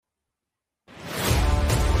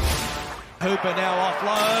Cooper now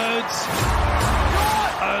offloads.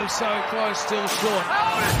 Oh, so close, still short.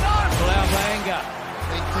 Blaubanga.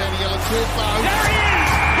 There he is!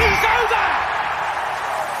 He's over!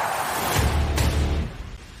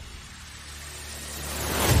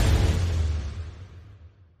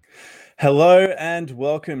 Hello and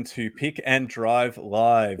welcome to Pick and Drive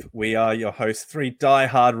Live. We are your hosts, three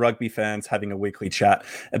die-hard rugby fans having a weekly chat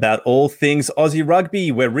about all things Aussie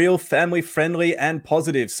rugby. We're real, family-friendly and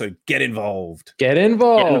positive, so get involved. Get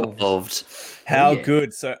involved. How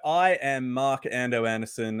good. So I am Mark Ando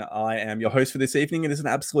Anderson. I am your host for this evening. It is an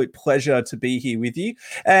absolute pleasure to be here with you.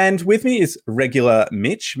 And with me is regular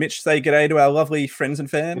Mitch. Mitch, say g'day to our lovely friends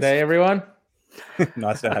and fans. G'day, everyone.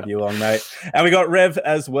 Nice to have you along, mate. And we got Rev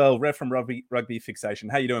as well. Rev from Rugby Fixation.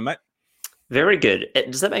 How you doing, mate? Very good.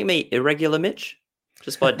 Does that make me irregular, Mitch?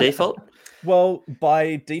 Just by default? Well,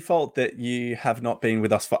 by default that you have not been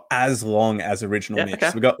with us for as long as original Mitch. Okay.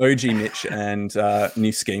 So we've got OG Mitch and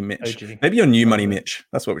new scheme Mitch. OG. Maybe you're new money Mitch.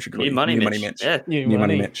 That's what we should call you. New money Mitch. Mitch. Yeah. New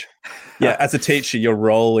money Mitch. Yeah, as a teacher, you're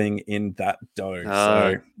rolling in that dough.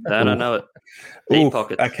 So I don't know it. Deep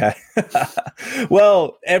pockets. Okay.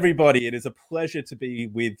 Well, everybody, it is a pleasure to be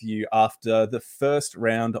with you after the first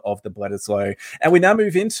round of the Bledisloe. And we now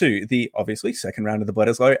move into the, obviously, second round of the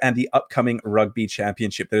Bledisloe and the upcoming Rugby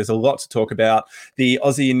Championship. There's a lot to talk about. The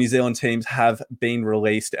Aussie and New Zealand teams have been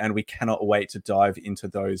released, and we cannot wait to dive into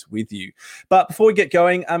those with you. But before we get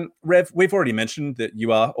going, Rev, we've already mentioned that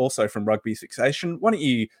you are also from Rugby Fixation. Why don't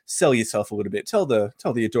you sell yourself a little bit? Tell the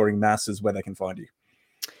adoring masses where they can find you.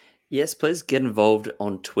 Yes, please get involved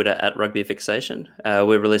on Twitter at Rugby Fixation.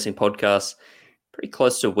 We're releasing podcasts pretty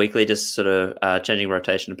close to weekly, just sort of changing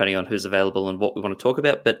rotation depending on who's available and what we want to talk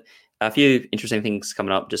about. But a few interesting things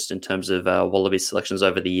coming up just in terms of Wallaby selections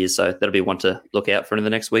over the years. So that'll be one to look out for in the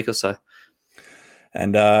next week or so.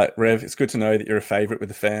 And Rev, it's good to know that you're a favourite with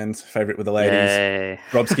the fans, favourite with the ladies. Yay.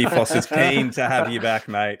 Robski Foster's keen to have you back,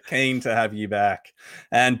 mate. Keen to have you back.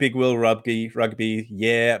 And Big Will Rugby,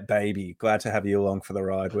 yeah, baby. Glad to have you along for the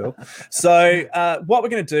ride, Will. So what we're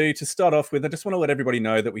going to do to start off with, I just want to let everybody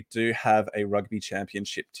know that we do have a Rugby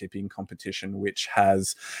Championship tipping competition, which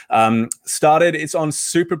has started. It's on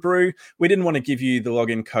Super Brew. We didn't want to give you the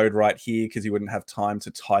login code right here because you wouldn't have time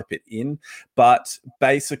to type it in. But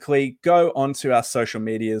basically, go onto our social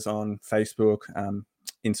medias on Facebook,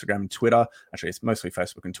 Instagram and Twitter. Actually, it's mostly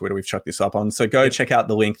Facebook and Twitter we've chucked this up on. So go check out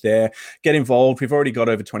the link there. Get involved. We've already got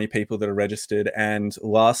over 20 people that are registered. And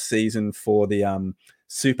last season for the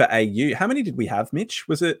Super AU, how many did we have, Mitch?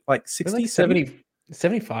 Was it like 60, like 70,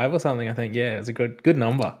 75 or something, I think. Yeah, it's a good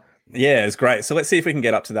number. Yeah, it's great. So let's see if we can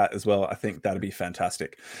get up to that as well. I think that'd be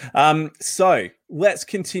fantastic. So let's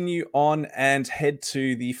continue on and head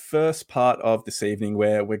to the first part of this evening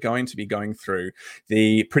where we're going to be going through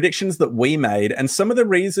the predictions that we made and some of the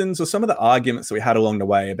reasons or some of the arguments that we had along the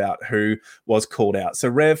way about who was called out. So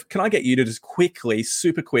Rev, can I get you to just quickly,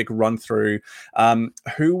 super quick run through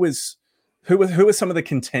who were some of the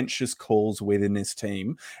contentious calls within this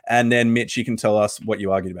team? And then, Mitch, you can tell us what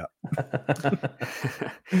you argued about.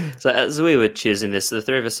 So as we were choosing this, the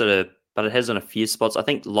three of us sort of butted heads on a few spots. I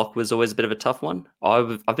think Locke was always a bit of a tough one.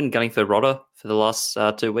 I've been gunning for Rodder for the last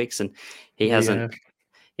 2 weeks, and he hasn't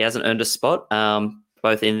earned a spot,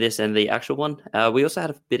 both in this and the actual one. We also had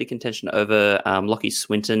a bit of contention over Lockie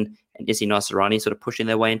Swinton and Issy Naisarani sort of pushing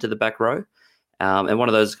their way into the back row. And one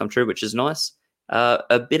of those has come true, which is nice.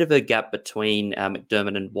 A bit of a gap between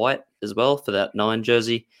McDermott and White as well for that 9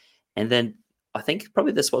 jersey. And then I think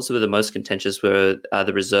probably the spots that were the most contentious were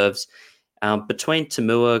the reserves. Between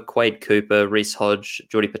Tamua, Quade Cooper, Reece Hodge,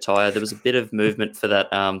 Geordie Pataya, there was a bit of movement for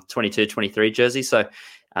that 22-23 jersey. So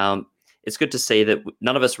it's good to see that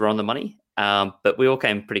none of us were on the money, but we all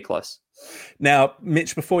came pretty close. Now,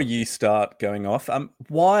 Mitch, before you start going off,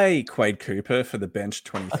 why Quade Cooper for the bench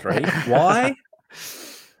 23? Why?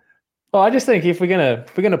 Well, I just think if we're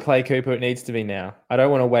gonna play Cooper, it needs to be now. I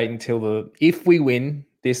don't want to wait until if we win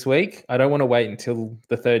this week. I don't want to wait until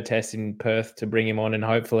the third test in Perth to bring him on and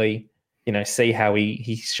hopefully, see how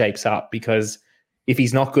he shapes up. Because if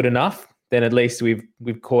he's not good enough, then at least we've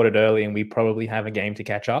caught it early and we probably have a game to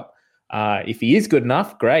catch up. If he is good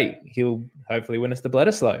enough, great. He'll hopefully win us the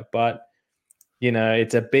Bledisloe. But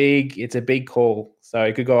it's a big call, so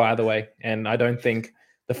it could go either way. And I don't think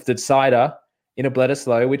the decider in a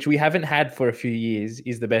Bledisloe, which we haven't had for a few years,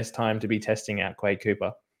 is the best time to be testing out Quade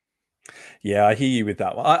Cooper. Yeah, I hear you with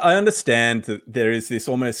that one. I understand that there is this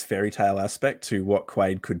almost fairy tale aspect to what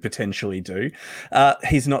Quade could potentially do.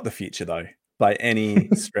 He's not the future, though, by any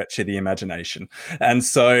stretch of the imagination. And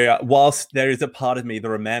so whilst there is a part of me, the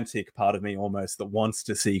romantic part of me almost, that wants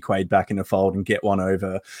to see Quade back in the fold and get one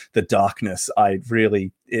over the darkness,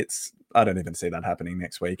 I don't even see that happening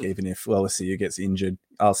next week. Even if LSU gets injured,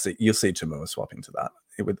 you'll see Toomua swap into that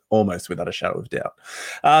almost without a shadow of doubt.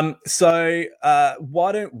 So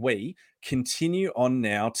why don't we continue on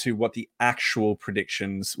now to what the actual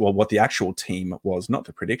predictions, what the actual team was, not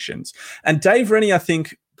the predictions. And Dave Rennie, I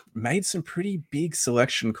think, made some pretty big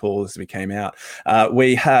selection calls as we came out.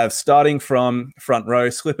 We have, starting from front row,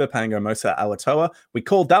 Slipper, Pango, Mosa, Alatoa. We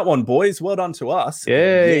called that one, boys. Well done to us.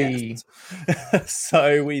 Yay. Yes.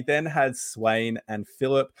 So we then had Swain and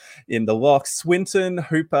Phillip in the lock. Swinton,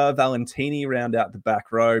 Hooper, Valentini round out the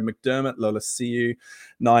back row. McDermott, Lolasiu,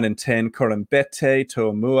 9 and 10. Korambete,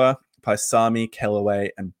 Toomua, Paisami, Kellaway,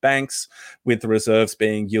 and Banks, with the reserves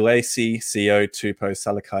being Ulesi, CO, Tupou,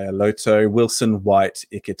 Salakaya, Loto, Wilson, White,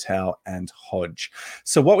 Ikitau, and Hodge.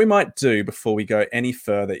 So what we might do before we go any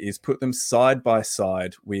further is put them side by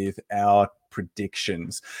side with our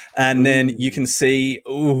predictions, and then you can see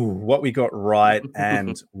what we got right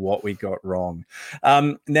and what we got wrong.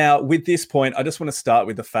 Now, with this point, I just want to start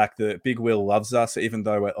with the fact that Big Will loves us, even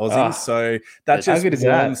though we're Aussies. So that just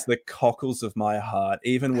warms the cockles of my heart.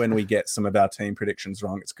 Even when we get some of our team predictions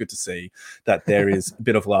wrong, it's good to see that there is a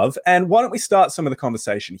bit of love. And why don't we start some of the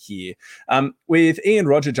conversation here with Ian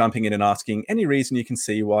Roger jumping in and asking, any reason you can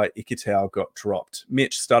see why Ikitau got dropped?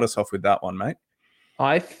 Mitch, start us off with that one, mate.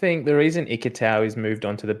 I think the reason Ikitau is moved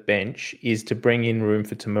onto the bench is to bring in room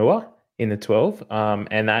for Toomua in the 12,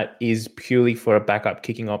 and that is purely for a backup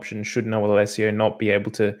kicking option should Noah Lolesio not be able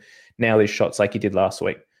to nail his shots like he did last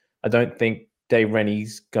week. I don't think Dave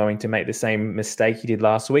Rennie's going to make the same mistake he did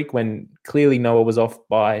last week when clearly Noah was off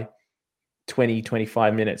by 20,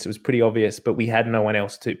 25 minutes. It was pretty obvious, but we had no one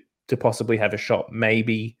else to possibly have a shot.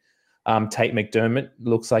 Maybe Tate McDermott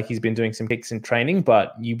looks like he's been doing some kicks in training,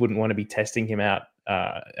 but you wouldn't want to be testing him out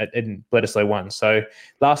in Bledisloe 1. So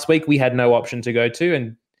last week we had no option to go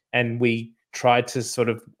to, and we tried to sort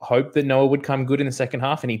of hope that Noah would come good in the second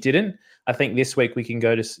half, and he didn't. I think this week we can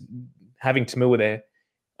go to having Toomua there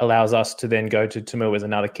allows us to then go to Toomua as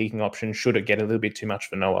another kicking option should it get a little bit too much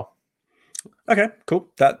for Noah. Okay, cool.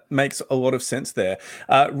 That makes a lot of sense there.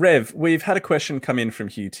 Rev, we've had a question come in from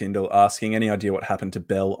Hugh Tyndall asking, any idea what happened to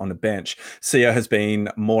Bell on the bench? CO has been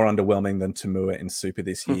more underwhelming than Toomua in Super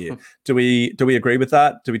this year. Do we agree with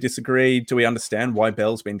that? Do we disagree? Do we understand why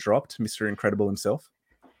Bell's been dropped, Mr. Incredible himself?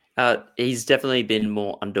 He's definitely been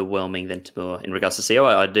more underwhelming than Toomua in regards to CO.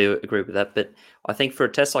 I do agree with that, but I think for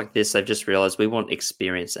a test like this, they've just realised we want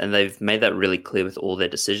experience, and they've made that really clear with all their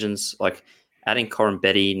decisions. Like adding Corin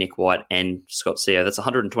Betty, Nick White, and Scott CO, that's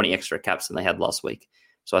 120 extra caps than they had last week.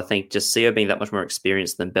 So I think just CO being that much more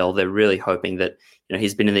experienced than Bell, they're really hoping that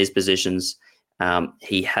he's been in these positions.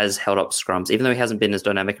 He has held up scrums, even though he hasn't been as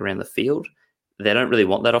dynamic around the field. They don't really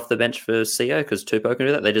want that off the bench for CO because Tupou can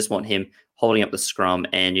do that. They just want him holding up the scrum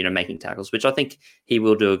and making tackles, which I think he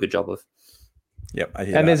will do a good job of. Yep, I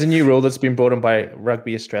hear and that. There's a new rule that's been brought in by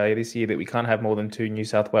Rugby Australia this year that we can't have more than 2 New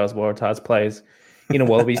South Wales Waratahs players in a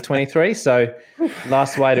Wallabies 23. So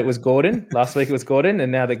last week it was Gordon,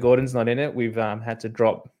 and now that Gordon's not in it, we've had to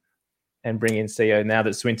drop and bring in CO now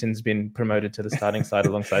that Swinton's been promoted to the starting side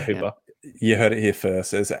alongside Hooper. You heard it here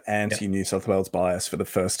first. There's anti-New South Wales bias for the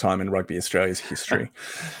first time in Rugby Australia's history.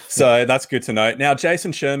 So that's good to know. Now,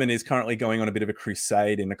 Jason Sherman is currently going on a bit of a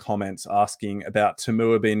crusade in the comments asking about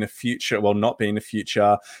Toomua being the future. Well, not being the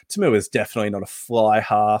future. Toomua is definitely not a fly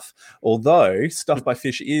half, although Stuff by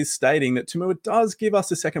Fish is stating that Toomua does give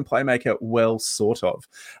us a second playmaker, well, sort of.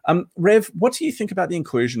 Rev, what do you think about the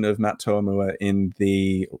inclusion of Matt Toomua in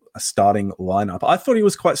the starting lineup? I thought he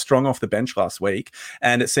was quite strong off the bench last week,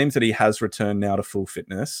 and it seems that he has returned now to full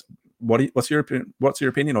fitness. What's your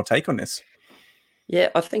opinion or take on this? Yeah,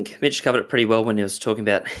 I think Mitch covered it pretty well when he was talking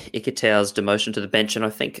about Ikitau's demotion to the bench, and I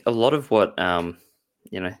think a lot of what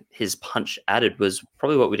his punch added was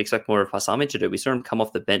probably what we'd expect more of Paisami to do. We saw him come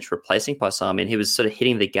off the bench replacing Paisami, and he was sort of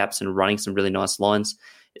hitting the gaps and running some really nice lines.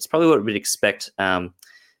 It's probably what we'd expect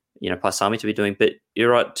Paisami to be doing. But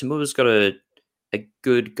you're right, Toomua's got a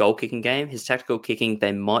good goal kicking game. His tactical kicking,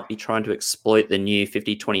 they might be trying to exploit the new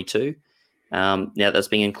 50-22. Now that's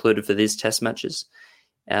being included for these test matches.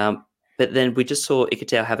 But then we just saw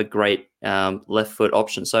Ikitau have a great left foot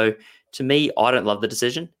option. So to me, I don't love the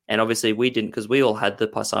decision. And obviously we didn't because we all had the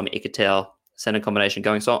Paisami-Ikitau center combination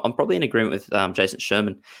going. So I'm probably in agreement with Jason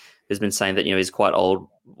Sherman, who's been saying that he's quite old.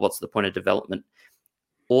 What's the point of development?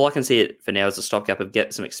 All I can see it for now is a stopgap of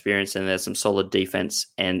get some experience and there's some solid defense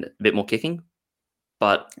and a bit more kicking.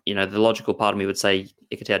 But, the logical part of me would say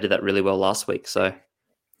Ikitau did that really well last week. So,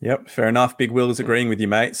 yep, fair enough. Big Will is agreeing with you,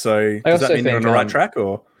 mate. So does that mean you're on the right track?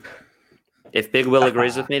 Or if Big Will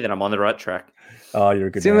agrees with me, then I'm on the right track. Oh, you're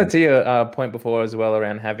a good Similar man. to your point before as well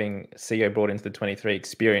around having CEO brought into the 23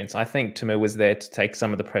 experience. I think Tamu was there to take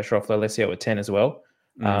some of the pressure off Lolesio at 10 as well.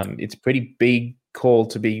 It's a pretty big call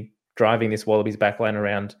to be driving this Wallabies backline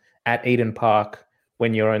around at Eden Park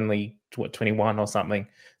when you're only 21 or something.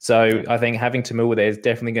 So I think having Tamu there is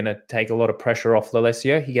definitely going to take a lot of pressure off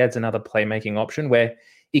Lolesio. He adds another playmaking option where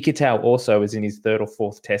Ikitau also is in his 3rd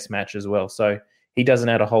or 4th test match as well. So he doesn't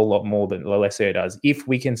add a whole lot more than Lolesio does. If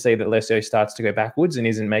we can see that Lolesio starts to go backwards and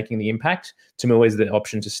isn't making the impact, Tamu is the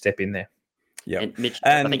option to step in there. Yeah, and Mitch,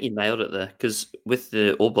 I think you nailed it there, because with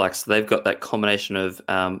the All Blacks, they've got that combination of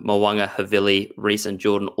Mwanga, Havili, Reece, and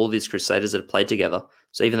Jordan, all these Crusaders that have played together.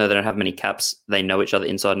 So even though they don't have many caps, they know each other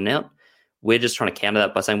inside and out. We're just trying to counter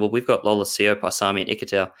that by saying, well, we've got Lolesio, Paisami, and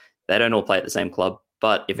Ikitau. They don't all play at the same club,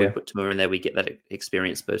 but if we put Tamu in there, we get that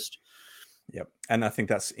experience boost. Yep. And I think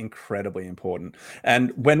that's incredibly important.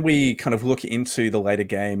 And when we kind of look into the later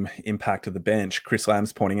game impact of the bench, Chris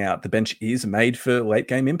Lamb's pointing out the bench is made for late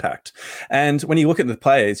game impact. And when you look at the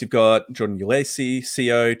players, you've got Jordan Ulesi,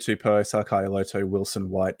 CO, Tupou, Salakai Loto, Wilson,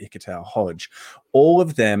 White, Ikitau, Hodge. All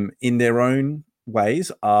of them in their own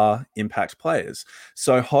ways are impact players.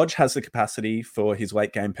 So Hodge has the capacity for his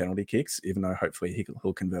late game penalty kicks, even though hopefully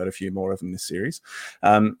he'll convert a few more of them this series.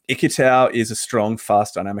 Ikitau is a strong,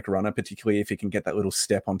 fast, dynamic runner, particularly if he can get that little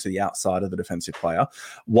step onto the outside of the defensive player.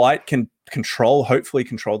 White can hopefully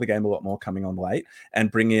control the game a lot more coming on late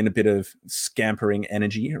and bring in a bit of scampering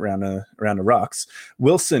energy around a rucks.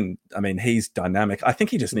 Wilson, I mean, he's dynamic. I think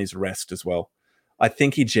he just needs rest as well. I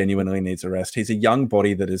think he genuinely needs a rest. He's a young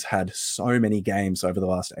body that has had so many games over the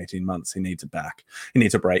last 18 months. He needs He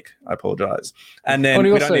needs a break. I apologize. And then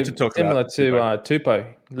we don't need to talk similar about to Tupou.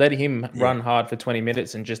 Let him run hard for 20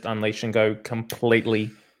 minutes and just unleash and go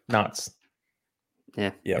completely nuts.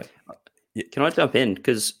 Yeah. Yeah. Can I jump in?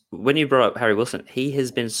 Because when you brought up Harry Wilson, he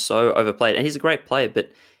has been so overplayed, and he's a great player,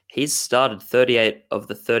 but he's started 38 of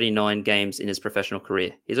the 39 games in his professional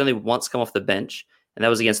career. He's only once come off the bench, and that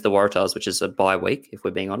was against the Waratahs, which is a bye week, if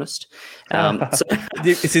we're being honest.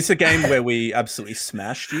 Is this a game where we absolutely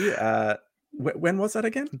smashed you? When was that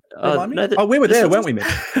again? We were there, weren't we, Mitch?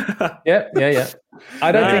 Yeah.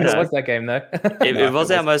 I don't think it was that game, though. It was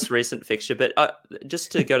our most recent fixture. But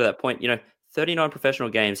just to go to that point, 39 professional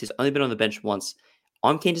games, he's only been on the bench once.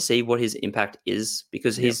 I'm keen to see what his impact is,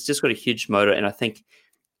 because he's just got a huge motor. And I think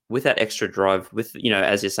with that extra drive, with,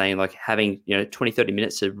 as you're saying, like having, 20, 30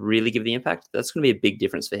 minutes to really give the impact, that's going to be a big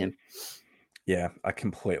difference for him. Yeah, I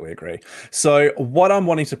completely agree. So what I'm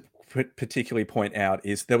wanting to particularly point out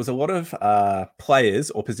is there was a lot of players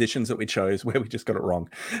or positions that we chose where we just got it wrong.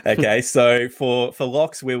 Okay, so for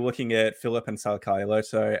locks, we're looking at Philip and Salakai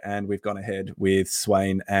Loto, and we've gone ahead with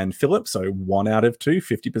Swain and Philip. So 1 out of 2,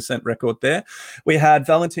 50% record there. We had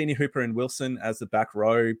Valentini, Hooper, and Wilson as the back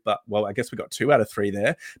row, but I guess we got 2 out of 3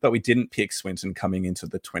 there, but we didn't pick Swinton coming into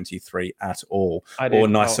the 23 at all. I did. Or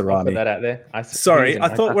Naisarani. I'll put that out there. I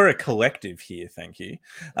thought we're a collective here. Thank you.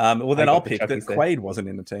 Then I'll pick that Quaid wasn't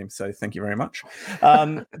in the team. So thank you very much.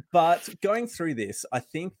 But going through this, I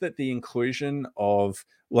think that the inclusion of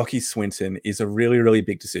Lockie Swinton is a really, really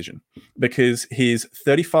big decision, because his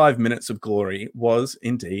 35 minutes of glory was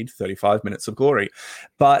indeed 35 minutes of glory.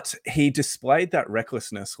 But he displayed that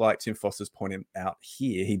recklessness, like Tim Foster's pointed out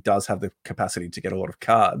here. He does have the capacity to get a lot of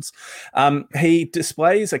cards. He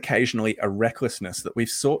displays occasionally a recklessness that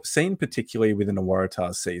we've seen particularly within the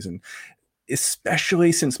Waratahs season,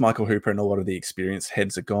 especially since Michael Hooper and a lot of the experienced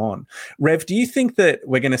heads are gone. Rev, do you think that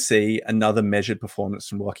we're going to see another measured performance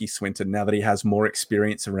from Lockie Swinton now that he has more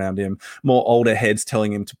experience around him, more older heads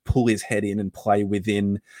telling him to pull his head in and play with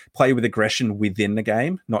aggression within the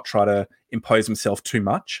game, not try to impose himself too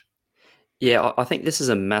much? Yeah, I think this is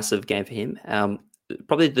a massive game for him.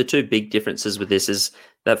 Probably the 2 big differences with this is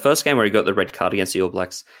that first game where he got the red card against the All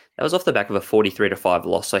Blacks, that was off the back of a 43-5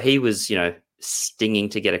 loss. So he was, stinging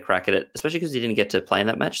to get a crack at it, especially because he didn't get to play in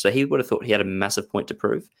that match. So he would have thought he had a massive point to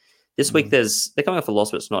prove. This week, they're coming off a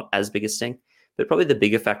loss, but it's not as big a sting. But probably the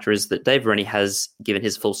bigger factor is that Dave Rennie has given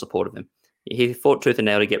his full support of him. He fought tooth and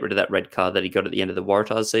nail to get rid of that red card that he got at the end of the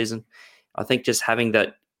Waratahs season. I think just having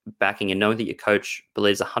that backing and knowing that your coach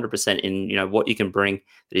believes 100% in what you can bring,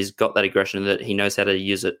 that he's got that aggression, that he knows how to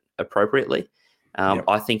use it appropriately.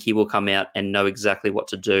 I think he will come out and know exactly what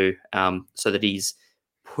to do, so that he's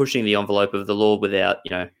pushing the envelope of the law without,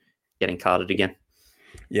 getting carded again.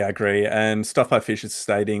 Yeah, I agree. And Stuff by Fish is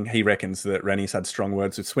stating he reckons that Rennie's had strong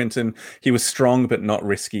words with Swinton. He was strong but not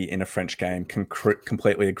risky in a French game.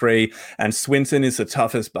 Completely agree. And Swinton is the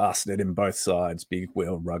toughest bastard in both sides. Big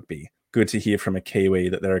Will Rugby. good to hear from a Kiwi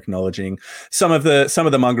that they're acknowledging some of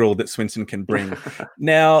the mongrel that Swinton can bring.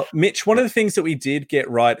 Now, Mitch, one of the things that we did get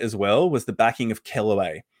right as well was the backing of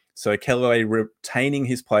Kellaway. So Kellaway retaining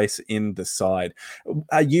his place in the side.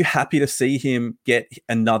 Are you happy to see him get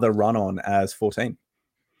another run on as 14?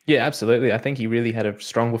 Yeah, absolutely. I think he really had a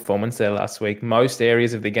strong performance there last week. Most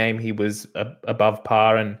areas of the game, he was above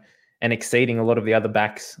par and exceeding a lot of the other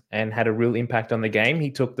backs and had a real impact on the game.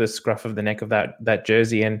 He took the scruff of the neck of that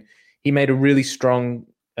jersey, and he made a really strong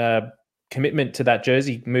commitment to that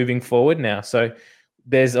jersey moving forward now. So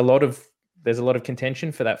there's a lot of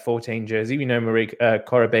contention for that 14 jersey. We know Marie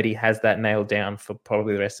Koroibete has that nailed down for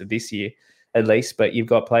probably the rest of this year at least, but you've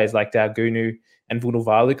got players like Daugunu and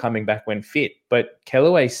Vunivalu coming back when fit. But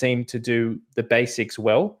Kellaway seemed to do the basics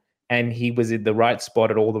well, and he was in the right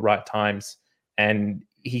spot at all the right times. And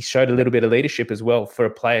he showed a little bit of leadership as well for a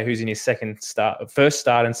player who's in his first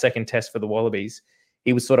start and second test for the Wallabies.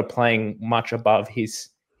 He was sort of playing much above his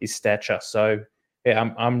stature. So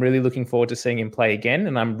yeah, I'm really looking forward to seeing him play again,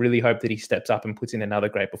 and I'm really hope that he steps up and puts in another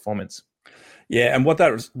great performance. Yeah, and what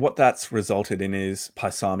that's resulted in is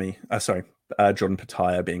Jordan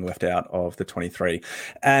Petaia being left out of the 23.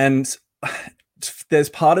 And there's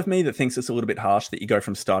part of me that thinks it's a little bit harsh that you go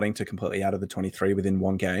from starting to completely out of the 23 within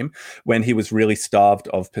one game when he was really starved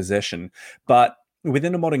of possession. But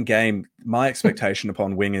within a modern game, my expectation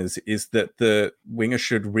upon wingers is that the winger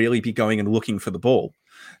should really be going and looking for the ball.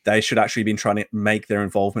 They should actually be trying to make their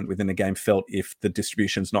involvement within a game felt if the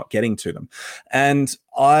distribution's not getting to them. And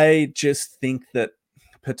I just think that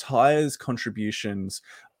Petaia's contributions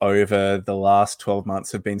over the last 12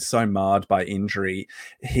 months have been so marred by injury.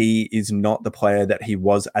 He is not the player that he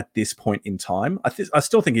was at this point in time. I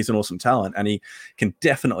still think he's an awesome talent and he can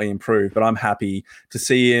definitely improve, but I'm happy to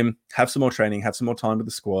see him have some more training, have some more time with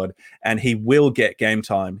the squad, and he will get game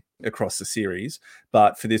time across the series.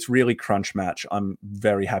 But for this really crunch match, I'm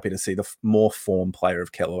very happy to see the more form player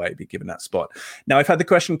of Kellaway be given that spot. Now, I've had the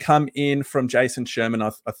question come in from Jason Sherman.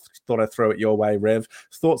 I thought I'd throw it your way, Rev.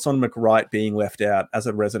 Thoughts on McWright being left out? As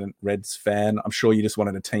a resident Reds fan, I'm sure you just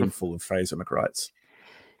wanted a team full of Fraser McWrights.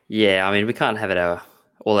 Yeah, I mean, we can't have it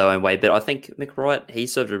all our own way, but I think McWright, he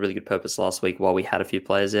served a really good purpose last week while we had a few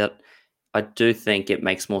players out. I do think it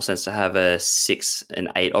makes more sense to have a 6 and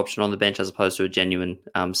 8 option on the bench as opposed to a genuine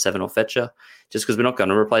 7 or Fetcher, just because we're not going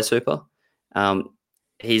to replace Hooper.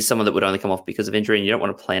 He's someone that would only come off because of injury, and you don't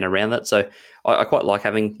want to plan around that. So I quite like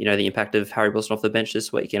having, the impact of Harry Wilson off the bench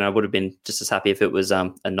this week, and I would have been just as happy if it was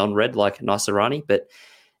a non-red like Naisarani. But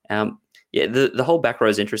the whole back row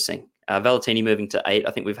is interesting. Valetini moving to 8.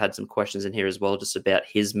 I think we've had some questions in here as well, just about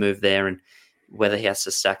his move there and whether he has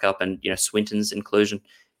to stack up, and Swinton's inclusion.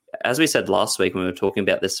 As we said last week when we were talking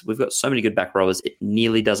about this, we've got so many good back rowers, it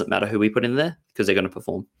nearly doesn't matter who we put in there because they're going to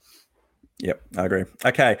perform. Yep, I agree.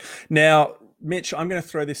 Okay, now, Mitch, I'm going to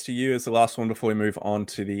throw this to you as the last one before we move on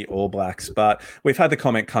to the All Blacks. But we've had the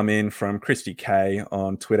comment come in from Christy K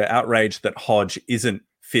on Twitter, outraged that Hodge isn't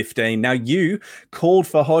 15. Now, you called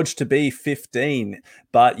for Hodge to be 15,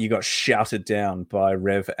 but you got shouted down by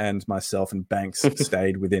Rev and myself, and Banks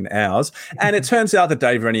stayed within ours. And it turns out that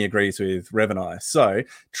Dave Rennie agrees with Rev and I. So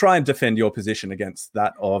try and defend your position against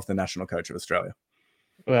that of the National Coach of Australia.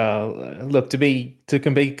 Well, look, to be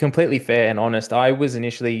completely fair and honest, I was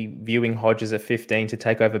initially viewing Hodge as a 15 to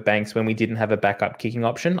take over Banks when we didn't have a backup kicking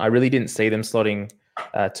option. I really didn't see them slotting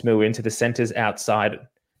Tamua into the centres outside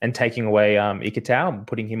and taking away Ikitau and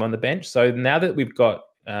putting him on the bench. So now that we've got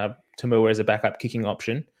Tamua as a backup kicking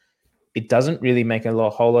option, it doesn't really make a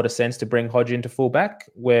whole lot of sense to bring Hodge into fullback,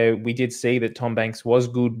 where we did see that Tom Banks was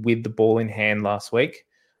good with the ball in hand last week.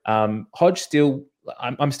 Hodge still,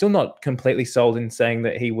 I'm still not completely sold in saying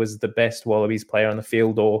that he was the best Wallabies player on the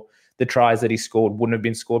field, or the tries that he scored wouldn't have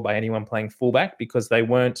been scored by anyone playing fullback, because they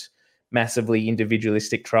weren't massively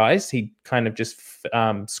individualistic tries. He kind of just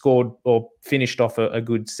scored or finished off a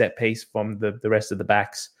good set piece from the rest of the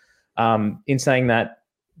backs. In saying that,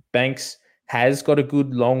 Banks has got a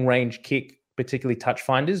good long range kick, particularly touch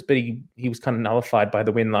finders, but he was kind of nullified by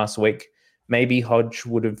the win last week. Maybe Hodge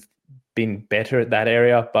would have been better at that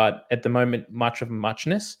area, but at the moment, much of a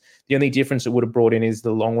muchness. The only difference it would have brought in is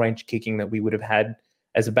the long range kicking that we would have had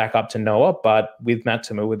as a backup to Noah, but with Matt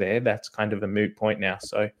Tamua there, that's kind of a moot point now.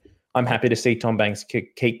 So I'm happy to see Tom Banks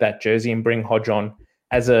keep that jersey and bring Hodge on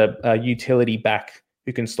as a utility back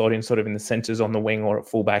who can slot in sort of in the centres on the wing or at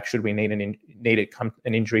fullback should we need an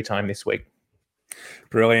injury time this week.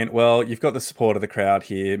 Brilliant. Well, you've got the support of the crowd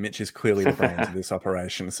here. Mitch is clearly the brains of this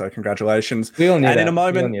operation, so congratulations. We all knew and that. In a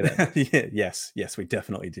moment, yeah, yes, we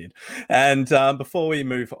definitely did. And before we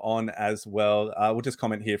move on as well, we'll just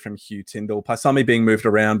comment here from Hugh Tyndall. Paisami being moved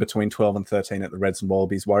around between 12 and 13 at the Reds and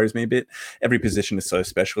Wallabies worries me a bit. Every position is so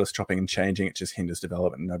specialist, chopping and changing. It just hinders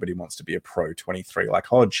development. Nobody wants to be a pro 23 like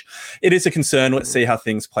Hodge. It is a concern. Let's see how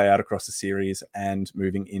things play out across the series and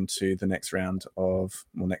moving into the next round of,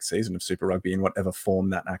 next season of Super Rugby in whatever form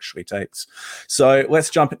that actually takes. So let's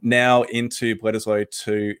jump now into Bledisloe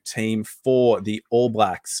to team for the All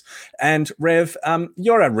Blacks. And Rev,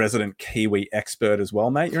 you're a resident Kiwi expert as well,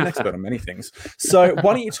 mate. You're an expert on many things. So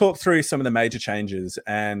why don't you talk through some of the major changes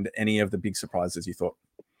and any of the big surprises you thought?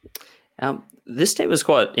 This team was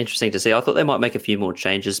quite interesting to see. I thought they might make a few more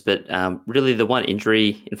changes, but really the one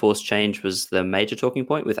injury-enforced change was the major talking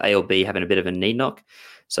point, with ALB having a bit of a knee knock.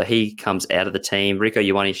 So he comes out of the team. Rieko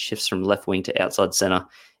Ioane shifts from left wing to outside centre,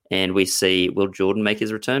 and we see Will Jordan make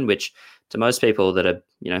his return, which to most people that are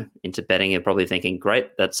into betting are probably thinking,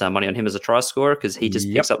 great, that's money on him as a try scorer, because he just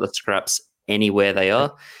picks up the scraps anywhere they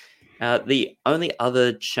are. The only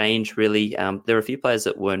other change, really, there are a few players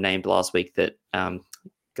that were named last week that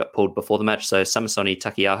got pulled before the match. So Samisoni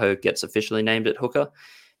Takiaho gets officially named at hooker.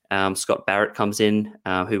 Scott Barrett comes in,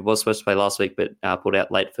 who was supposed to play last week, but pulled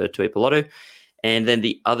out late for Tui Piloto. And then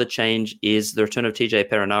the other change is the return of TJ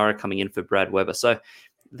Perenara coming in for Brad Weber. So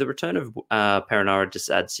the return of Perenara just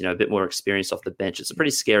adds, a bit more experience off the bench. It's a pretty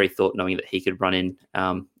scary thought knowing that he could run in,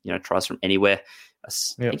 tries from anywhere. I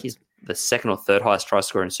think he's the second or third highest try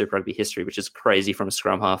scorer in Super Rugby history, which is crazy from a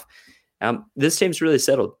scrum half. This team's really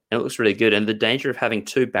settled and it looks really good. And the danger of having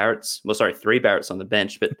three Barretts on the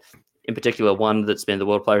bench, but in particular one that's been the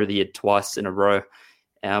World Player of the Year twice in a row,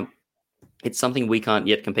 it's something we can't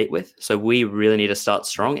yet compete with. So we really need to start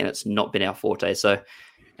strong, and it's not been our forte. So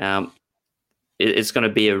it's going to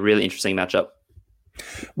be a really interesting matchup.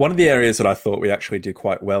 One of the areas that I thought we actually did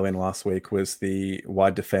quite well in last week was the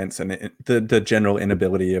wide defence and the general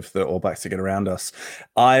inability of the All Blacks to get around us.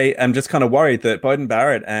 I am just kind of worried that Beauden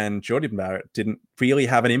Barrett and Jordan Barrett didn't really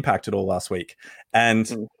have an impact at all last week.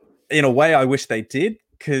 And in a way, I wish they did,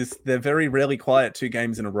 because they're very rarely quiet 2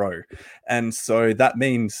 games in a row. And so that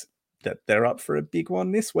means that they're up for a big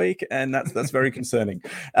one this week, and that's very concerning.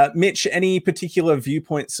 Mitch, any particular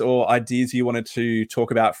viewpoints or ideas you wanted to talk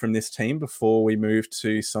about from this team before we move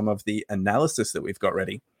to some of the analysis that we've got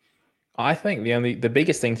ready? I think the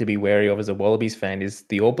biggest thing to be wary of as a Wallabies fan is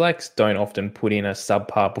the All Blacks don't often put in a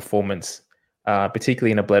subpar performance,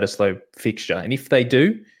 particularly in a Bledisloe fixture. And if they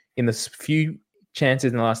do, in the few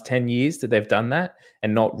chances in the last 10 years that they've done that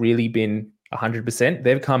and not really been 100%,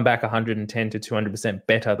 they've come back 110 to 200%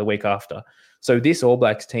 better the week after. So this All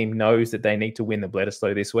Blacks team knows that they need to win the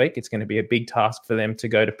Bledisloe this week. It's going to be a big task for them to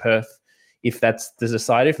go to Perth. If that's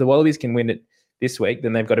decided, if the Wallabies can win it this week,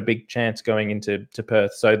 then they've got a big chance going into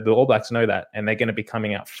Perth. So the All Blacks know that, and they're going to be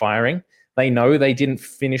coming out firing. They know they didn't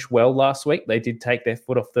finish well last week. They did take their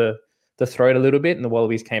foot off the throat a little bit, and the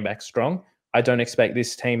Wallabies came back strong. I don't expect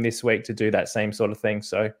this team this week to do that same sort of thing.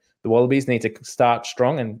 So the Wallabies need to start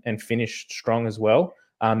strong and finish strong as well.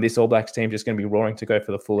 This All Blacks team just going to be roaring to go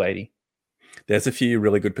for the full 80. There's a few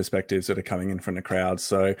really good perspectives that are coming in from the crowd.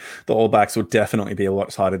 So the All Blacks will definitely be a lot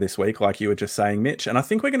tighter this week, like you were just saying, Mitch. And I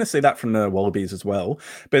think we're going to see that from the Wallabies as well.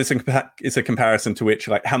 But it's a comparison to which,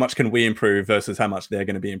 like, how much can we improve versus how much they're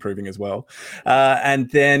going to be improving as well. And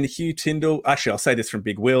then Hugh Tyndall, actually, I'll say this from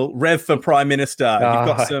Big Will, Rev for Prime Minister. You've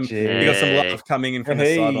got some love coming in from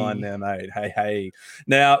the sideline there, mate. Hey.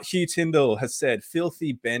 Now, Hugh Tyndall has said,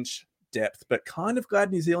 filthy bench depth, but kind of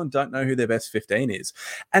glad New Zealand don't know who their best 15 is.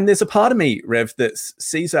 And there's a part of me, Rev, that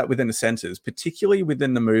sees that within the centres, particularly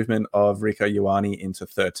within the movement of Rieko Ioane into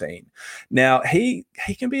 13. Now, he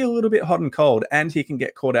can be a little bit hot and cold, and he can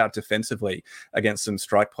get caught out defensively against some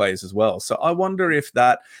strike plays as well. So I wonder if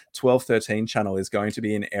that 12-13 channel is going to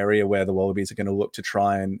be an area where the Wallabies are going to look to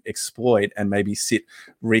try and exploit and maybe sit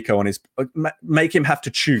Rieko on his, make him have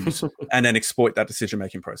to choose and then exploit that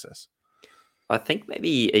decision-making process. I think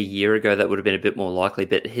maybe a year ago that would have been a bit more likely,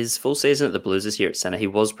 but his full season at the Blues this year at centre, he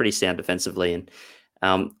was pretty sound defensively. And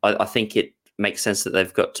I think it makes sense that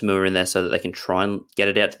they've got Tamua in there so that they can try and get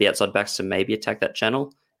it out to the outside backs to maybe attack that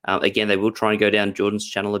channel. Again, they will try and go down Jordan's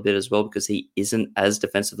channel a bit as well, because he isn't as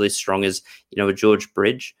defensively strong as, a George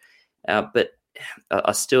Bridge. But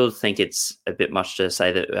I still think it's a bit much to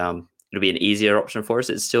say that it'll be an easier option for us.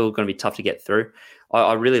 It's still going to be tough to get through.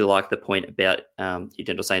 I really like the point about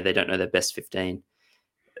Udendal saying they don't know their best 15.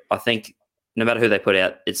 I think no matter who they put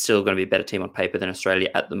out, it's still going to be a better team on paper than Australia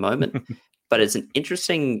at the moment. But it's an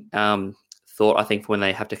interesting thought, I think, for when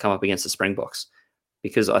they have to come up against the Springboks.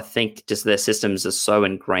 because I think just their systems are so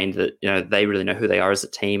ingrained that, they really know who they are as a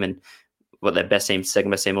team and what their best team,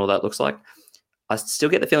 second best team, all that looks like. I still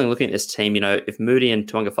get the feeling looking at this team, if Moody and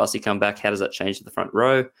Tuanga come back, how does that change the front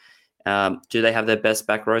row? Do they have their best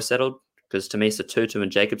back row settled? Because to me, Tutu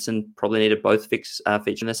and Jacobson probably needed both feature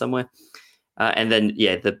in there somewhere. And then,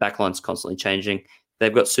 the back line's constantly changing.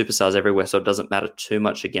 They've got superstars everywhere, so it doesn't matter too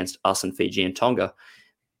much against us and Fiji and Tonga.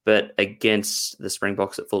 But against the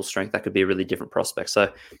Springboks at full strength, that could be a really different prospect.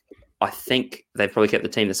 So I think they've probably kept the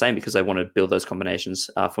team the same because they want to build those combinations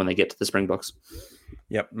for when they get to the Springboks.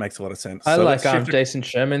 Yep, makes a lot of sense. I like Jason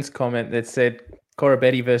Sherman's comment that said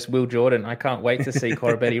Corabetti versus Will Jordan. I can't wait to see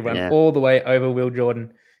Corabetti run all the way over Will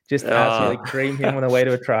Jordan. Just absolutely cream him on the way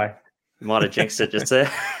to a try. Might have jinxed it just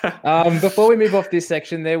there. Before we move off this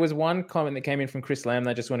section, there was one comment that came in from Chris Lamb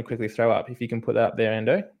that I just want to quickly throw up. If you can put that up there,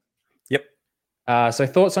 Ando. Yep. So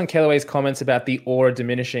thoughts on Kellaway's comments about the aura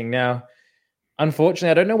diminishing. Now,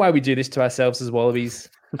 unfortunately, I don't know why we do this to ourselves as Wallabies.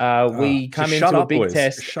 We come into a big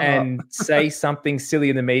test and say something silly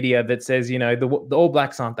in the media that says, the All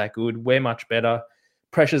Blacks aren't that good. We're much better.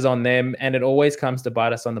 Pressure's on them. And it always comes to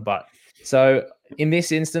bite us on the butt. So in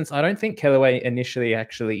this instance, I don't think Kellaway initially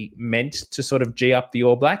actually meant to sort of G up the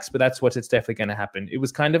All Blacks, but that's what it's definitely going to happen. It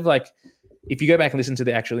was kind of like, if you go back and listen to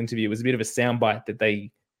the actual interview, it was a bit of a soundbite that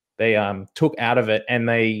they took out of it, and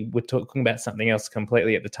they were talking about something else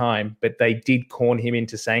completely at the time, but they did corn him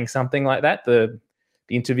into saying something like that, the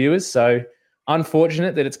interviewers. So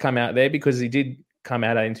unfortunate that it's come out there, because he did come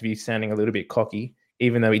out of that interview sounding a little bit cocky,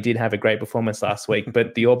 even though he did have a great performance last week.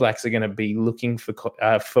 But the All Blacks are going to be looking for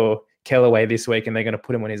Kellaway this week, and they're going to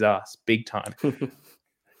put him on his ass big time.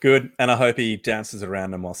 Good, and I hope he dances around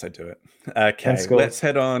them whilst they do it. Okay, let's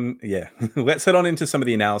head on. Yeah, let's head on into some of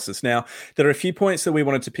the analysis. Now, there are a few points that we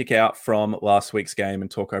wanted to pick out from last week's game and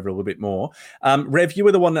talk over a little bit more. Rev, you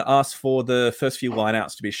were the one that asked for the first few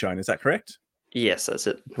lineouts to be shown. Is that correct? Yes, that's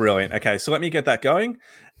it. Brilliant. Okay, so let me get that going,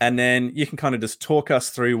 and then you can kind of just talk us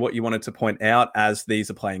through what you wanted to point out as these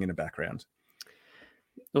are playing in the background.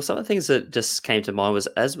 Well, some of the things that just came to mind was,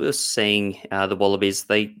 as we were seeing the Wallabies,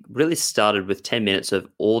 they really started with 10 minutes of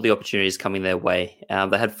all the opportunities coming their way.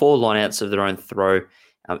 They had 4 lineouts of their own throw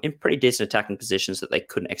in pretty decent attacking positions that they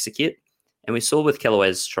couldn't execute. And we saw with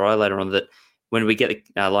Kellaway's try later on that when we get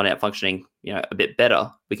the lineout functioning a bit better,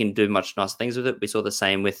 we can do much nicer things with it. We saw the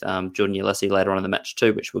same with Jordan Uelese later on in the match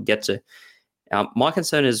too, which we'll get to. My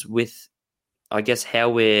concern is with, I guess, how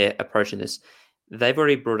we're approaching this. They've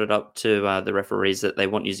already brought it up to the referees that they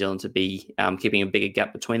want New Zealand to be keeping a bigger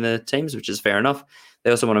gap between the teams, which is fair enough.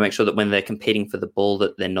 They also want to make sure that when they're competing for the ball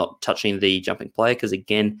that they're not touching the jumping player, because,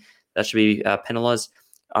 again, that should be penalised.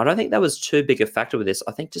 I don't think that was too big a factor with this.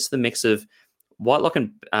 I think just the mix of Whitelock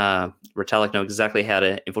and Retallick know exactly how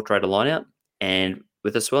to infiltrate a lineout, and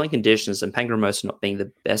with the swelling conditions and Pangramosa not being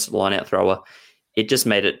the best lineout thrower, it just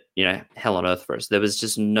made it hell on earth for us. There was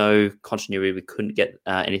just no continuity. We couldn't get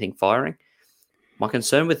anything firing. My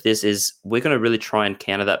concern with this is we're going to really try and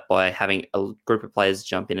counter that by having a group of players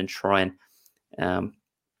jump in and try and,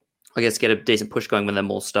 get a decent push going when the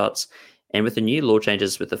maul starts. And with the new law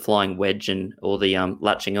changes with the flying wedge and all the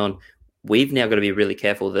latching on, we've now got to be really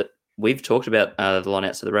careful that we've talked about the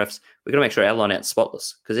lineouts to the refs. We've got to make sure our lineout's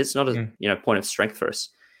spotless, because it's not a point of strength for us.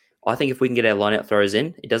 I think if we can get our lineout throws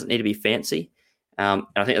in, it doesn't need to be fancy. And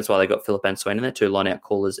I think that's why they got Philip and Swain in there, 2 lineout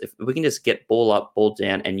callers. If we can just get ball up, ball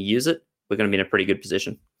down, and use it, we're going to be in a pretty good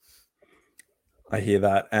position. I hear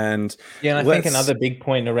that. And I think another big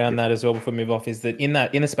point around that as well before we move off is that in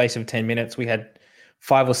the space of 10 minutes, we had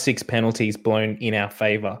 5 or 6 penalties blown in our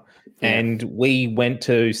favour. Yeah. And we went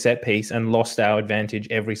to set piece and lost our advantage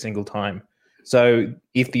every single time. So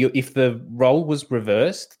if the role was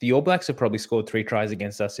reversed, the All Blacks have probably scored 3 tries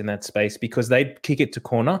against us in that space, because they'd kick it to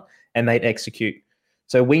corner and they'd execute.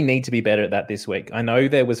 So we need to be better at that this week. I know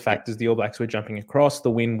there was factors. The All Blacks were jumping across.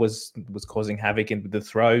 The wind was causing havoc in the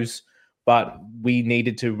throws, but we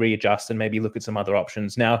needed to readjust and maybe look at some other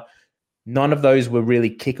options. Now, none of those were really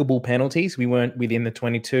kickable penalties. We weren't within the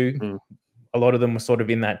 22. A lot of them were sort of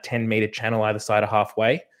in that 10-meter channel either side of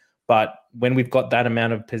halfway. But when we've got that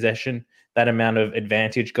amount of possession, that amount of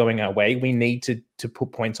advantage going our way, we need to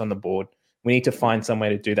put points on the board. We need to find some way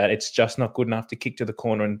to do that. It's just not good enough to kick to the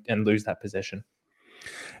corner and lose that possession.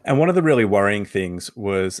 And one of the really worrying things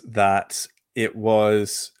was that it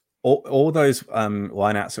was all those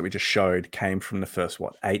lineouts that we just showed came from the first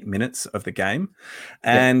 8 minutes of the game,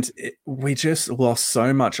 and we just lost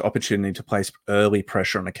so much opportunity to place early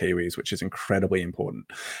pressure on the Kiwis, which is incredibly important.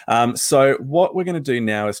 So what we're going to do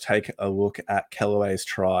now is take a look at Kellaway's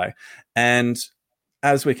try, and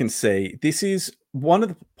as we can see, this is one of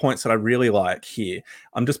the points that I really like here,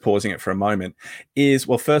 I'm just pausing it for a moment, is,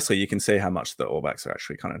 well, firstly, you can see how much the All Blacks are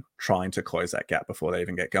actually kind of trying to close that gap before they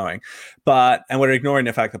even get going. And we're ignoring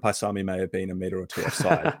the fact that Paisami may have been a meter or two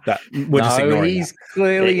offside. Just ignoring he's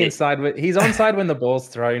clearly inside. He's onside when the ball's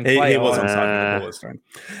thrown. He was onside when the ball was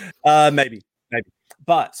thrown. Maybe.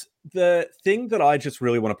 But the thing that I just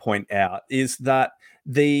really want to point out is that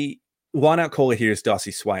the line-out caller here is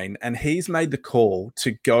Darcy Swain, and he's made the call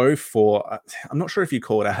to go for, I'm not sure if you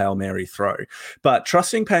call it a Hail Mary throw, but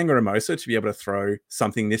trusting Paenga-Amosa to be able to throw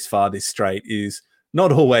something this far, this straight is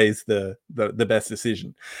not always the best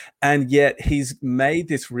decision. And yet he's made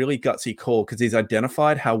this really gutsy call because he's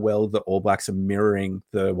identified how well the All Blacks are mirroring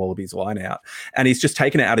the Wallabies line-out, and he's just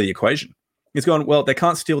taken it out of the equation. He's gone, well, they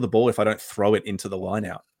can't steal the ball if I don't throw it into the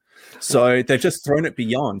line-out. So they've just thrown it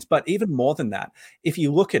beyond. But even more than that, if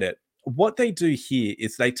you look at it, what they do here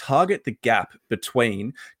is they target the gap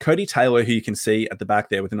between Cody Taylor, who you can see at the back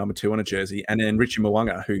there with the number 2 on a jersey, and then Richie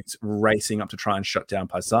Mo'unga, who's racing up to try and shut down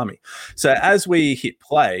Paisami. So as we hit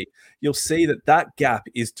play, you'll see that gap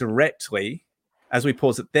is directly, as we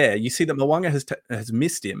pause it there, you see that Mo'unga has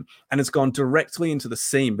missed him and has gone directly into the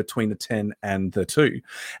seam between the 10 and the 2.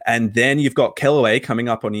 And then you've got Kellaway coming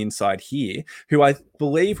up on the inside here, who I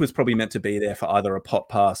believe was probably meant to be there for either a pop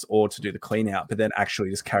pass or to do the clean out, but then actually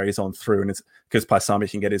just carries on through. And it's because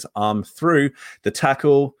Paisami can get his arm through the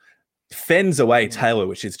tackle, fends away Taylor,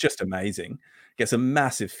 which is just amazing. Gets a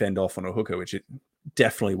massive fend off on a hooker, which is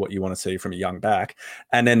definitely what you want to see from a young back,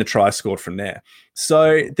 and then the try scored from there.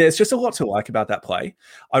 So there's just a lot to like about that play.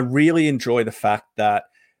 I really enjoy the fact that,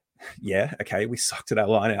 we sucked at our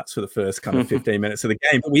lineouts for the first kind of 15 minutes of the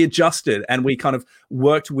game, but we adjusted and we kind of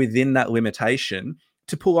worked within that limitation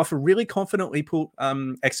to pull off a really confidently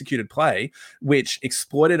executed play, which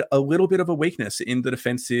exploited a little bit of a weakness in the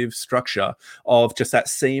defensive structure of just that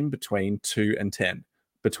seam between 2 and 10.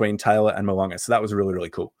 Between Taylor and Mo'unga. So that was really,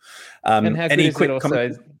 really cool. And how good is it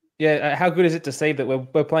also? How good is it to see that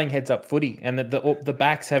we're playing heads up footy and that the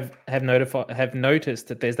backs have noticed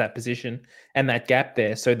that there's that position and that gap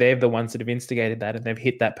there. So they're the ones that have instigated that and they've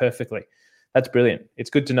hit that perfectly. That's brilliant.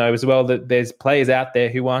 It's good to know as well that there's players out there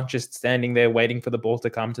who aren't just standing there waiting for the ball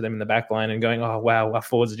to come to them in the back line and going, oh, wow, our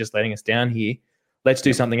forwards are just letting us down here. Let's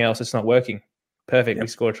do something else. It's not working. Perfect. We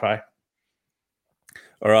score a try.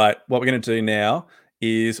 All right. What we're going to do now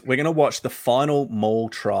is we're going to watch the final maul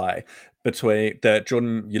try between that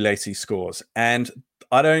Jordan Uelese scores. And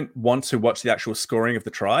I don't want to watch the actual scoring of the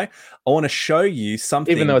try. I want to show you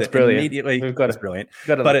something. Even though it's brilliant. Immediately, it's brilliant.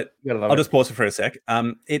 I'll just pause it for a sec.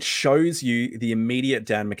 It shows you the immediate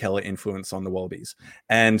Dan McKellar influence on the Wallabies.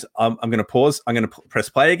 And I'm going to pause. I'm going to press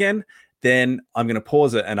play again. Then I'm going to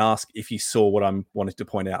pause it and ask if you saw what I'm wanting to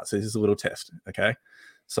point out. So this is a little test. Okay.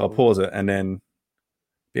 So I'll pause it and then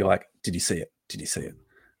be like, did you see it? Did you see it?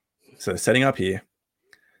 So setting up here,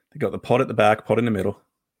 they got the pod at the back, pod in the middle.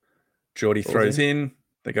 Geordie throws in.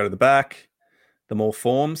 They go to the back. The maul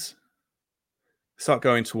forms. Start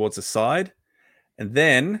going towards the side. And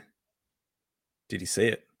then, did you see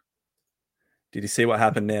it? Did you see what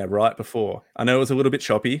happened there right before? I know it was a little bit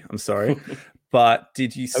choppy. I'm sorry. But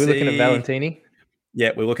did you see... Are we looking at Valentini?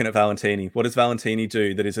 Yeah, we're looking at Valentini. What does Valentini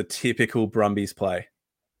do that is a typical Brumbies play?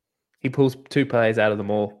 He pulls 2 players out of the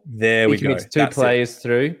maul. There we go. He commits 2 players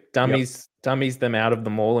through, dummies them out of the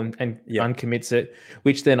maul and uncommits it,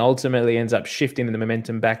 which then ultimately ends up shifting the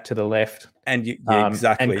momentum back to the left. And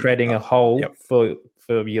exactly. And creating a hole for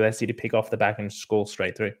Uelese to pick off the back and score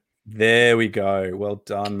straight through. There we go. Well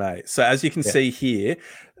done, mate. So as you can see here,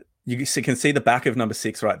 you can see the back of number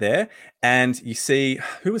 6 right there. And you see,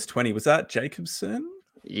 who was 20? Was that Jacobson?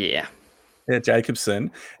 Yeah. Yeah,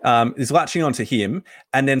 Jacobson is latching onto him,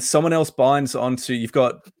 and then someone else binds onto. You've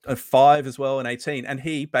got a 5 as well, and 18, and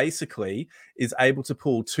he basically is able to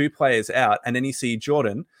pull 2 players out, and then you see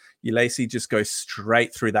Jordan Uelese just go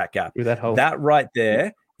straight through that gap. Through that hole. That right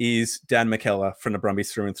there is Dan McKellar from the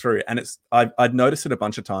Brumbies through and through, and I'd noticed it a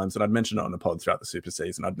bunch of times, and I'd mentioned it on the pod throughout the Super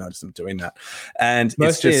Season. I'd noticed him doing that, and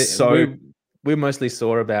it's just so. We mostly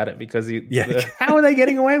saw about it because how are they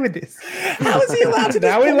getting away with this? How is he allowed to?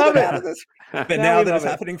 Now we love it. But now that it's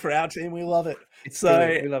happening for our team, we love it.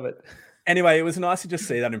 We love it. Anyway, it was nice to just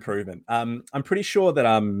see that improvement. I'm pretty sure that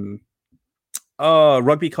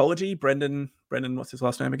Rugbycology, Brendan, what's his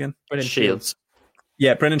last name again? Brendan Shields.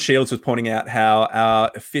 Yeah, Brendan Shields was pointing out how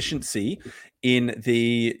our efficiency in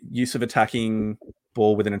the use of attacking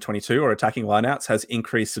ball within a 22 or attacking lineouts has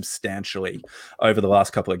increased substantially over the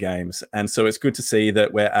last couple of games. And so it's good to see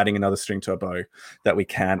that we're adding another string to our bow, that we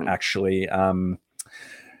can actually,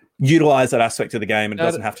 utilize that aspect of the game, and it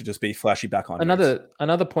doesn't have to just be flashy back on.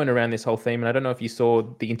 Another point around this whole theme, and I don't know if you saw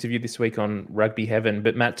the interview this week on Rugby Heaven,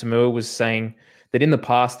 but Matt Tamua was saying that in the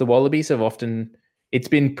past, the Wallabies have it's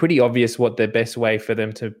been pretty obvious what the best way for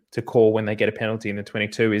them to call when they get a penalty in the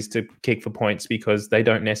 22 is to kick for points, because they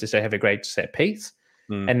don't necessarily have a great set piece.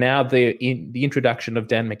 And now the introduction of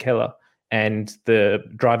Dan McKellar and the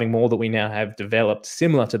driving maul that we now have developed,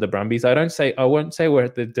 similar to the Brumbies. I won't say we're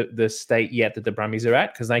at the state yet that the Brumbies are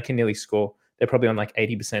at, because they can nearly score. They're probably on like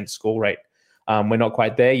 80% score rate. We're not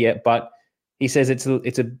quite there yet, but he says it's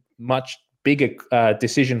a much bigger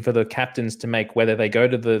decision for the captains to make, whether they go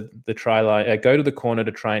to the try line, go to the corner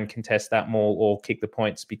to try and contest that maul or kick the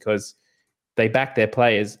points, because they back their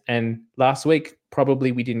players. And last week,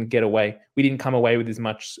 probably we didn't come away with as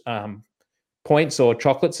much points or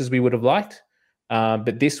chocolates as we would have liked.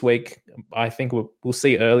 But this week, I think we'll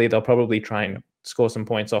see early. They'll probably try and score some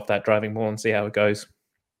points off that driving maul and see how it goes.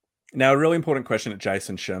 Now, a really important question that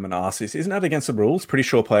Jason Sherman asked is, isn't that against the rules? Pretty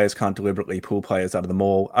sure players can't deliberately pull players out of the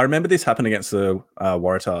maul. I remember this happened against the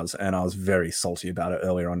Waratahs, and I was very salty about it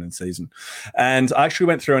earlier on in the season. And I actually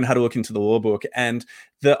went through and had a look into the law book, and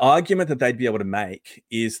the argument that they'd be able to make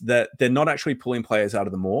is that they're not actually pulling players out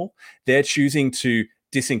of the maul. They're choosing to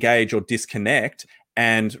disengage or disconnect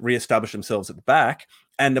and reestablish themselves at the back.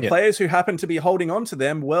 And the players who happen to be holding on to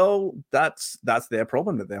them, well, that's their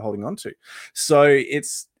problem that they're holding on to. So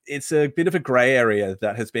it's a bit of a gray area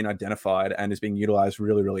that has been identified and is being utilized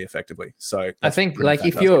really, really effectively. So I think, like,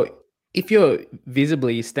 if you're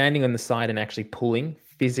visibly standing on the side and actually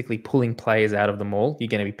physically pulling players out of the maul, you're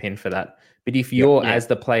going to be pinned for that. But if you're as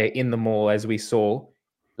the player in the maul, as we saw,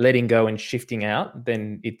 letting go and shifting out,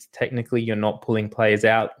 then it's technically you're not pulling players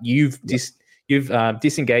out. You've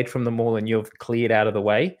disengaged from the maul and you've cleared out of the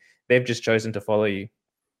way. They've just chosen to follow you.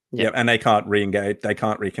 Yeah, and they can't re-engage. They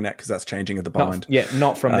can't reconnect because that's changing of the bind.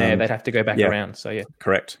 Not from there. They'd have to go back around. So, yeah.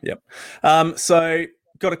 Correct. Yep. So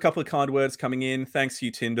got a couple of kind words coming in. Thanks to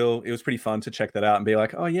you, Tyndall. It was pretty fun to check that out and be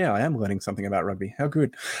like, oh, yeah, I am learning something about rugby. How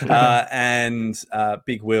good. And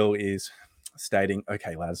Big Will is stating,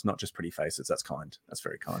 okay, lads, not just pretty faces. That's kind. That's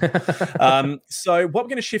very kind. So what we're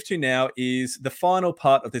going to shift to now is the final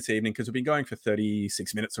part of this evening, because we've been going for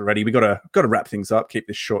 36 minutes already. We got to wrap things up, keep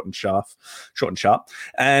this short and sharp,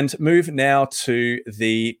 and move now to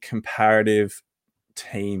the comparative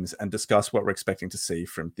teams and discuss what we're expecting to see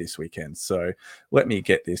from this weekend. So let me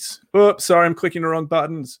get this. Oops, sorry, I'm clicking the wrong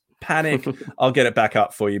buttons. Panic. I'll get it back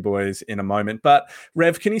up for you boys in a moment. But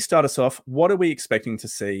Rev, can you start us off? What are we expecting to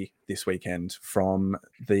see this weekend from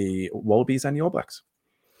the Wallabies and the All Blacks?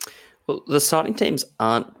 Well, the starting teams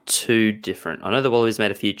aren't too different. I know the Wallabies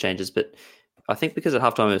made a few changes, but I think because at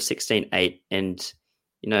halftime it was 16-8, and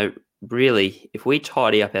really, if we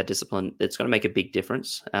tidy up our discipline, it's going to make a big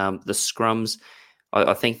difference. The scrums,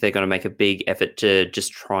 I think they're going to make a big effort to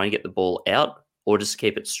just try and get the ball out or just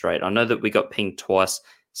keep it straight. I know that we got pinged twice.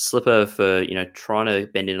 Slipper for trying to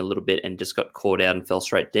bend in a little bit and just got caught out and fell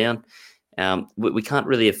straight down. We can't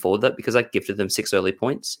really afford that because I gifted them 6 early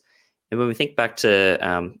points. And when we think back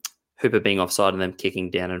to Hooper being offside and them kicking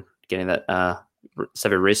down and getting that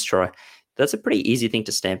Xavier Reece try, that's a pretty easy thing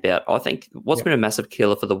to stamp out. I think what's been a massive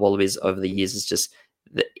killer for the Wallabies over the years is just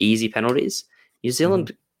the easy penalties. New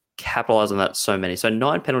Zealand capitalised on that so many. So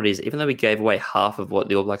 9 penalties, even though we gave away half of what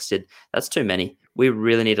the All Blacks did, that's too many. We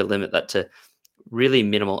really need to limit that to really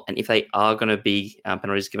minimal. And if they are going to be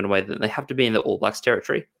penalties given away, then they have to be in the All Blacks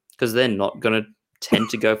territory, because they're not going to tend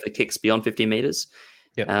to go for kicks beyond 50 meters.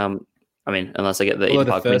 I mean, unless they get the Eden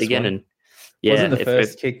Park win again. And wasn't the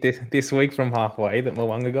first kick this week from halfway that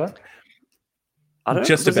Mwanga got? I don't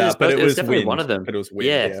just about, but it was definitely wind, one of them. But it was wind,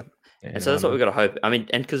 yeah. And so that's what we've got to hope. I mean,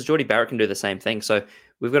 and because Geordie Barrett can do the same thing, so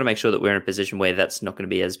we've got to make sure that we're in a position where that's not going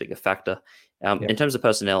to be as big a factor. In terms of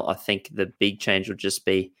personnel, I think the big change would just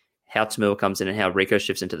be how Tamua comes in and how Rico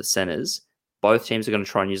shifts into the centres. Both teams are going to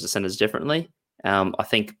try and use the centres differently. I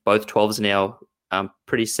think both 12s are now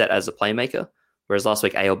pretty set as a playmaker, whereas last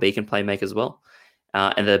week ALB can play make as well.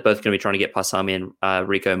 And they're both going to be trying to get Paisami and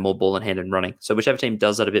Rico more ball in hand and running. So whichever team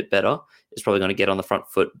does that a bit better is probably going to get on the front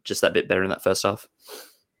foot just that bit better in that first half.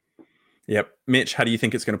 Yep. Mitch, how do you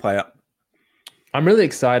think it's going to play out? I'm really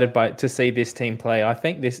excited to see this team play. I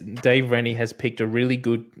think Dave Rennie has picked a really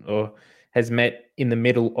good, or has met in the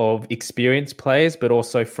middle of experienced players, but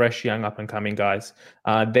also fresh, young, up-and-coming guys.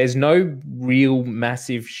 There's no real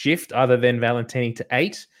massive shift other than Valentini to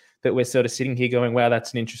 8 that we're sort of sitting here going, wow,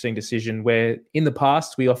 that's an interesting decision, where in the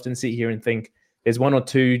past we often sit here and think there's 1 or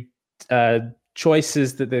 2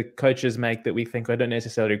 choices that the coaches make that we think, I don't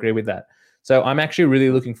necessarily agree with that. So I'm actually really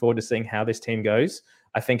looking forward to seeing how this team goes.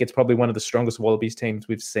 I think it's probably one of the strongest Wallabies teams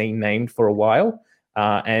we've seen named for a while.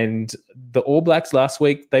 And the All Blacks last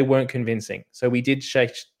week, they weren't convincing. So we did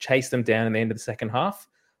chase them down in the end of the second half.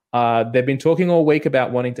 They've been talking all week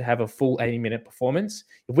about wanting to have a full 80-minute performance.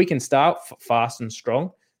 If we can start fast and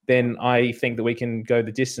strong, then I think that we can go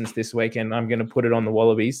the distance this week, and I'm going to put it on the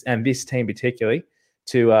Wallabies and this team particularly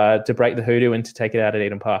to break the hoodoo and to take it out at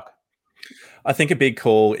Eden Park. I think a big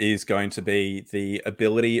call is going to be the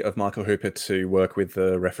ability of Michael Hooper to work with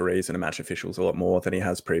the referees and the match officials a lot more than he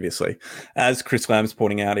has previously. As Chris Lamb's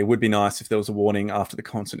pointing out, it would be nice if there was a warning after the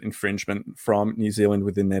constant infringement from New Zealand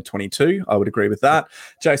within their 22. I would agree with that.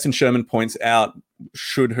 Jason Sherman points out,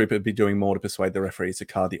 should Hooper be doing more to persuade the referees to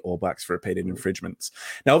card the All Blacks for repeated infringements?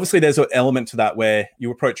 Now, obviously, there's an element to that where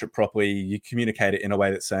you approach it properly, you communicate it in a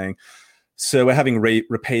way that's saying, so we're having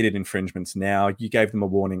repeated infringements now. You gave them a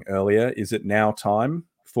warning earlier. Is it now time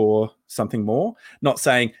for something more? Not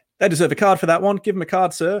saying they deserve a card for that one. Give them a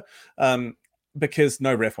card, sir. Because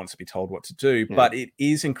no ref wants to be told what to do. Yeah. But it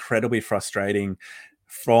is incredibly frustrating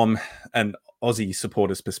from an Aussie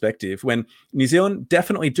supporter's perspective when New Zealand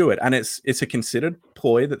definitely do it. And it's a considered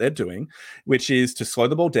ploy that they're doing, which is to slow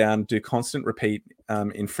the ball down, do constant repeat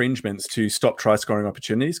infringements to stop try scoring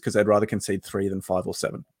opportunities because they'd rather concede 3 than 5 or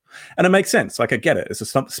 7. And it makes sense. Like, I get it. It's a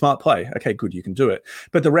smart play. Okay, good. You can do it.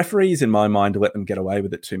 But the referees, in my mind, let them get away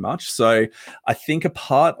with it too much. So I think a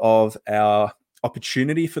part of our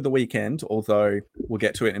opportunity for the weekend, although we'll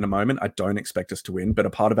get to it in a moment, I don't expect us to win, but a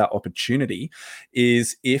part of our opportunity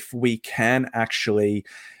is if we can actually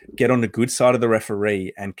get on the good side of the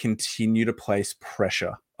referee and continue to place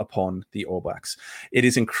pressure upon the All Blacks. It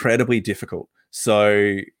is incredibly difficult. So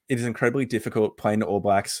it is incredibly difficult playing the All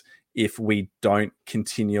Blacks if we don't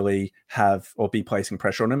continually have or be placing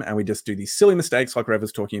pressure on them and we just do these silly mistakes like Rev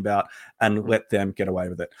was talking about and let them get away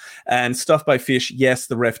with it. And stuff by Fish, yes,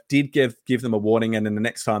 the ref did give them a warning, and then the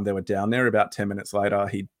next time they were down there, about 10 minutes later,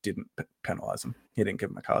 he didn't penalise them. He didn't give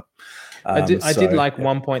them a card. I did like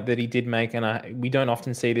one point that he did make, and we don't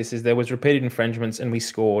often see this, is there was repeated infringements and we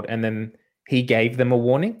scored, and then he gave them a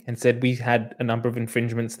warning and said, we had a number of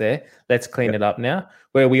infringements there. Let's clean it up now.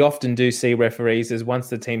 Where we often do see referees is once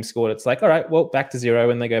the team scored, it's like, all right, well, back to 0,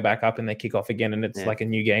 and they go back up and they kick off again. And it's like a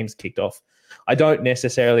new game's kicked off. I don't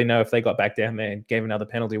necessarily know if they got back down there and gave another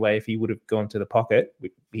penalty away if he would have gone to the pocket.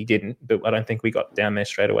 He didn't, but I don't think we got down there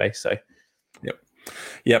straight away. So,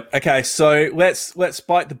 Yep. Okay. So let's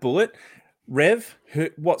bite the bullet. Rev,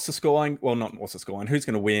 what's the scoreline? Well, not what's the scoreline. Who's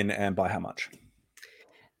going to win and by how much?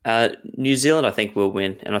 New Zealand, I think, will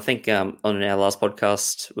win. And I think on our last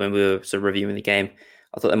podcast, when we were sort of reviewing the game,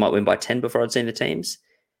 I thought they might win by 10 before I'd seen the teams.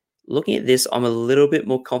 Looking at this, I'm a little bit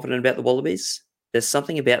more confident about the Wallabies. There's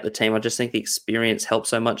something about the team. I just think the experience helps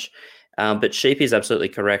so much. But Sheepy is absolutely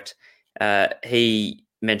correct. He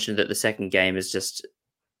mentioned that the second game is just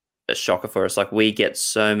a shocker for us. Like, we get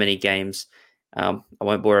so many games. I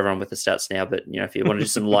won't bore everyone with the stats now, but if you want to do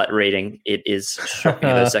some light reading, it is shocking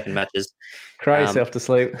in those second matches. Cry yourself to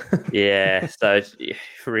sleep. Yeah, so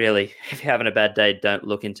really, if you're having a bad day, don't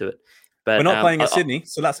look into it. But we're not playing at Sydney,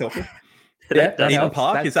 so that's helpful. Eden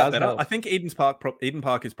Park, is that better? Help. I think Eden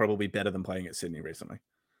Park is probably better than playing at Sydney recently.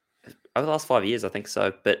 Over the last 5 years, I think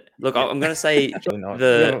so. But look, I'm going to say we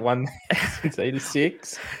haven't won since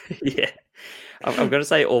 86. Yeah. I'm going to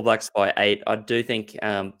say All Blacks by 8. I do think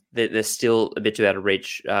they're still a bit too out of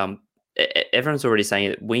reach. Everyone's already saying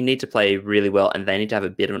that we need to play really well and they need to have a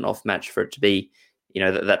bit of an off match for it to be,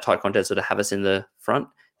 that tight contest or to have us in the front.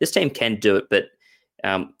 This team can do it, but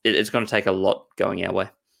it's going to take a lot going our way.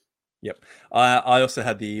 Yep. I also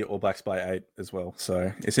had the All Blacks by 8 as well.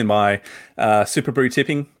 So it's in my Super Brew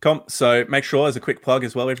tipping comp. So make sure, as a quick plug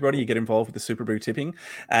as well, everybody, you get involved with the Super Brew tipping.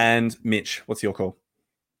 And Mitch, what's your call?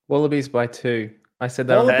 Wallabies by 2. I said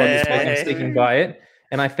that on the podcast. I'm sticking by it.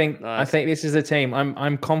 And I think this is a team.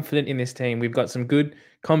 I'm confident in this team. We've got some good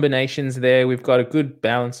combinations there. We've got a good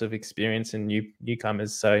balance of experience and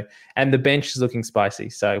newcomers. So, and the bench is looking spicy.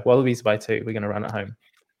 So Wallabies by 2. We're going to run it home.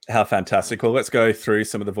 How fantastic. Well, let's go through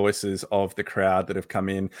some of the voices of the crowd that have come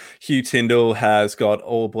in. Hugh Tyndall has got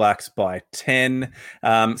All Blacks by 10.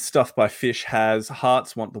 Stuff by Fish has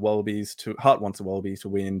Heart wants the Wallabies to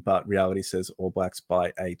win, but reality says All Blacks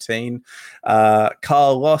by 18.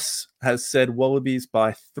 Carlos has said Wallabies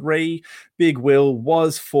by 3. Big Will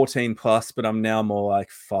was 14 plus, but I'm now more like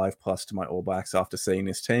 5 plus to my All Blacks after seeing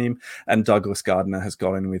this team. And Douglas Gardner has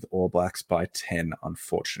got in with All Blacks by 10,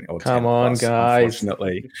 unfortunately. Come on, guys.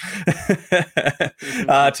 Unfortunately.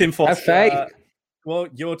 Tim Foster. Have faith. Well,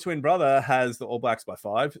 your twin brother has the All Blacks by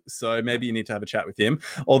 5, so maybe you need to have a chat with him.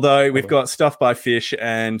 Although we've got Stuff by Fish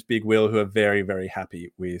and Big Will who are very, very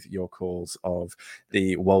happy with your calls of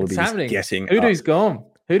the Wallabies getting Hoodoo's gone.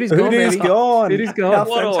 Hootie's gone, Hootie's baby. gone. Hootie's gone. How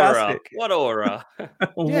What aura? fantastic. What aura?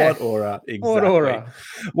 What aura? Exactly. What aura?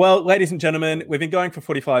 Well, ladies and gentlemen, we've been going for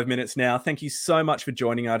 45 minutes now. Thank you so much for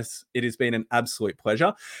joining us. It has been an absolute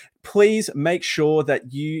pleasure. Please make sure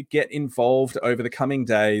that you get involved over the coming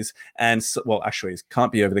days. And well, actually, it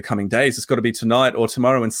can't be over the coming days. It's got to be tonight or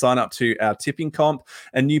tomorrow and sign up to our tipping comp.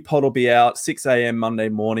 A new pod will be out 6 a.m. Monday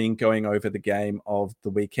morning, going over the game of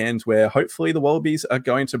the weekend, where hopefully the Wallabies are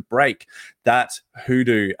going to break that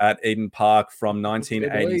hoodoo at Eden Park from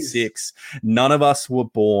 1986. None of us were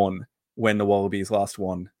born when the Wallabies last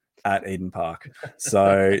won at Eden Park,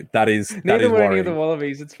 so that is Neither were worrying. any of the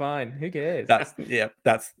Wallabies. It's fine. Who cares?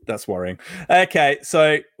 That's worrying. Okay,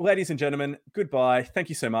 so ladies and gentlemen, goodbye. Thank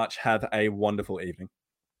you so much. Have a wonderful evening.